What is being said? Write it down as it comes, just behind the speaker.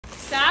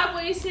Stop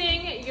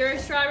wasting your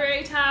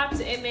strawberry tops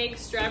and make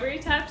strawberry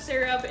top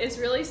syrup. It's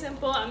really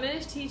simple. I'm going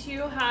to teach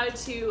you how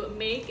to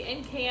make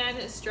and can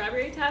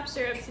strawberry top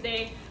syrup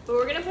today, but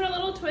we're going to put a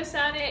little twist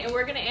on it and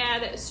we're going to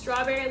add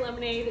strawberry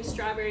lemonade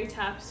strawberry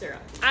top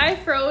syrup. I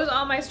froze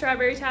all my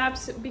strawberry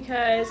tops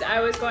because I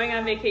was going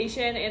on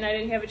vacation and I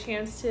didn't have a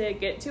chance to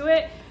get to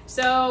it.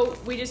 So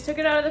we just took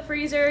it out of the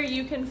freezer.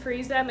 You can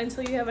freeze them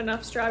until you have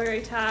enough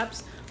strawberry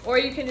tops, or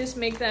you can just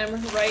make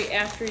them right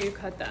after you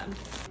cut them.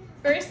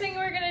 First thing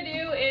we're gonna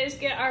do is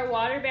get our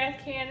water bath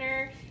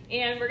canner,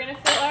 and we're gonna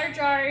fill our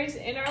jars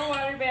in our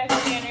water bath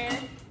canner,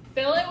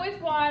 fill it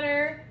with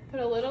water, put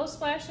a little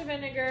splash of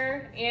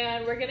vinegar,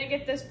 and we're gonna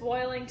get this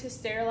boiling to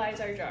sterilize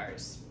our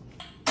jars.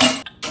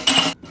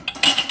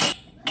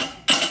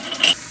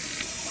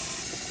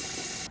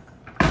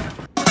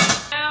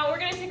 Now we're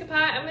gonna take a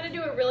pot. I'm gonna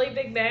do a really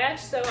big batch,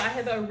 so I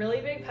have a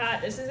really big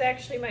pot. This is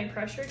actually my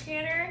pressure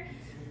canner,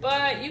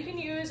 but you can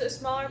use a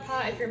smaller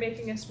pot if you're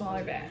making a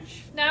smaller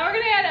batch. Now we're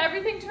gonna add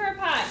everything to our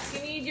pots.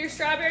 You need your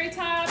strawberry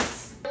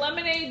tops,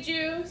 lemonade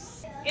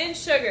juice, and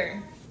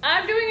sugar.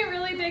 I'm doing a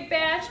really big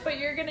batch, but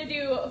you're gonna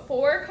do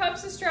 4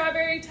 cups of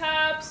strawberry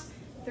tops,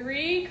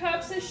 3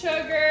 cups of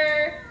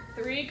sugar,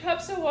 3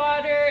 cups of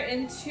water,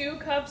 and 2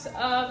 cups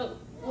of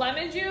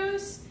lemon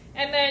juice,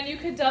 and then you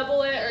could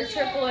double it or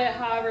triple it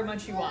however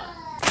much you want.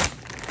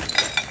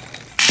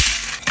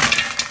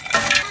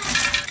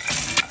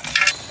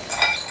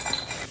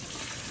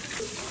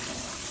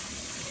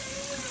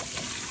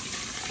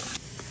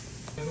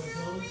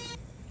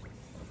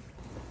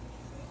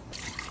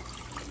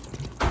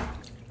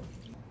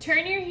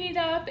 Turn your heat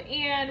up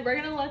and we're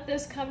gonna let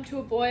this come to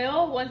a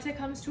boil. Once it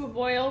comes to a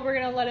boil, we're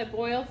gonna let it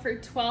boil for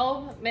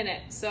 12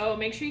 minutes. So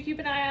make sure you keep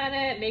an eye on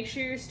it, make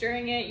sure you're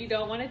stirring it. You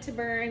don't want it to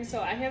burn.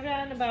 So I have it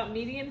on about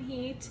medium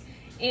heat,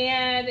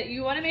 and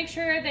you wanna make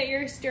sure that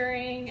you're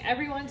stirring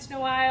every once in a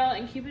while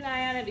and keep an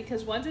eye on it,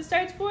 because once it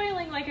starts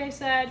boiling, like I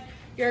said,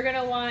 you're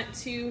gonna want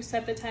to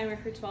set the timer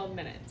for 12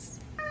 minutes.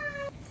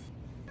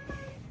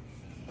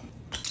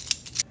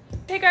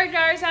 Take our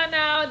jars out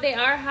now. They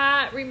are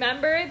hot.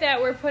 Remember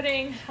that we're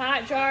putting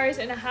hot jars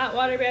in a hot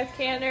water bath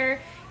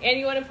canner, and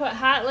you want to put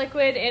hot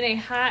liquid in a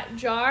hot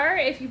jar.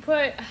 If you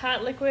put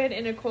hot liquid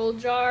in a cold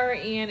jar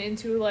and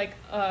into like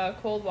a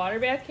cold water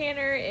bath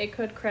canner, it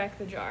could crack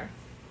the jar.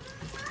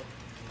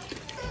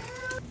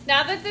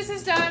 Now that this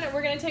is done,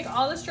 we're going to take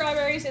all the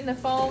strawberries in the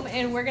foam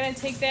and we're going to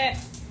take that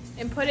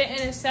and put it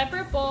in a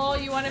separate bowl.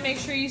 You want to make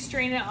sure you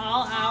strain it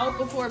all out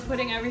before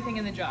putting everything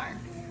in the jar.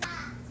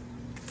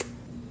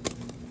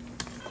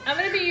 I'm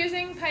going to be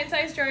using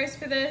pint-sized jars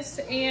for this,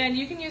 and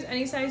you can use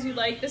any size you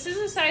like. This is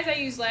the size I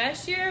used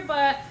last year,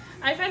 but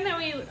I find that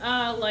we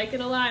like it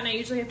a lot, and I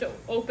usually have to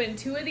open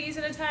 2 of these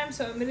at a time,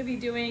 so I'm going to be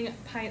doing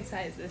pint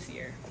size this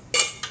year.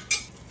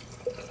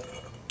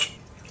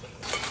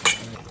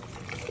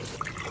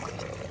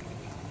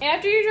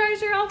 After your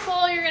jars are all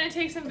full, you're going to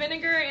take some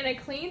vinegar and a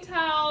clean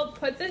towel,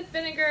 put the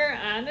vinegar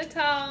on the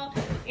towel,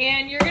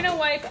 and you're going to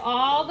wipe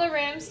all the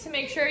rims to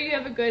make sure you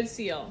have a good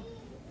seal.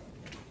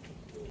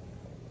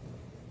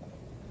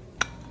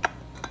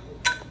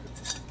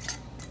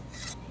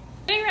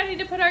 Getting ready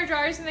to put our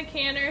jars in the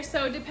canner.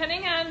 So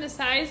depending on the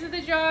size of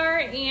the jar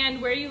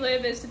and where you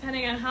live is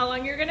depending on how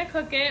long you're going to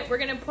cook it. We're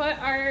going to put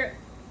our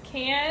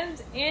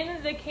cans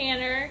in the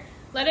canner,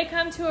 let it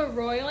come to a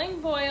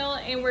roiling boil,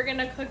 and we're going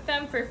to cook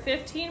them for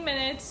 15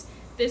 minutes.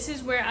 This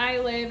is where I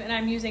live, and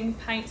I'm using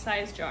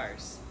pint-sized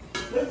jars.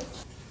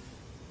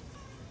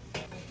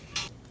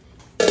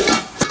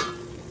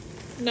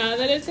 Now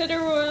that it's at a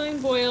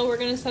roiling boil, we're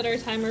going to set our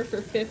timer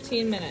for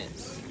 15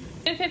 minutes.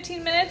 In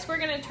 15 minutes, we're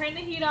going to turn the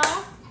heat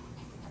off.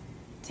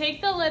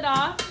 Take the lid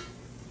off,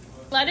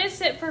 let it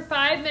sit for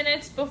 5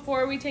 minutes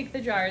before we take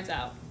the jars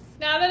out.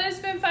 Now that it's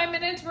been 5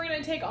 minutes, we're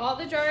going to take all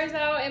the jars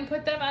out and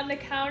put them on the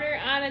counter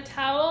on a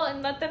towel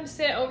and let them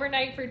sit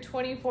overnight for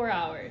 24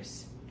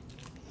 hours.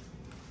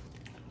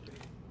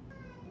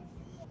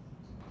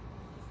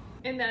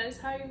 And that is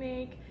how you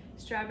make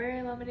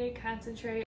strawberry lemonade concentrate.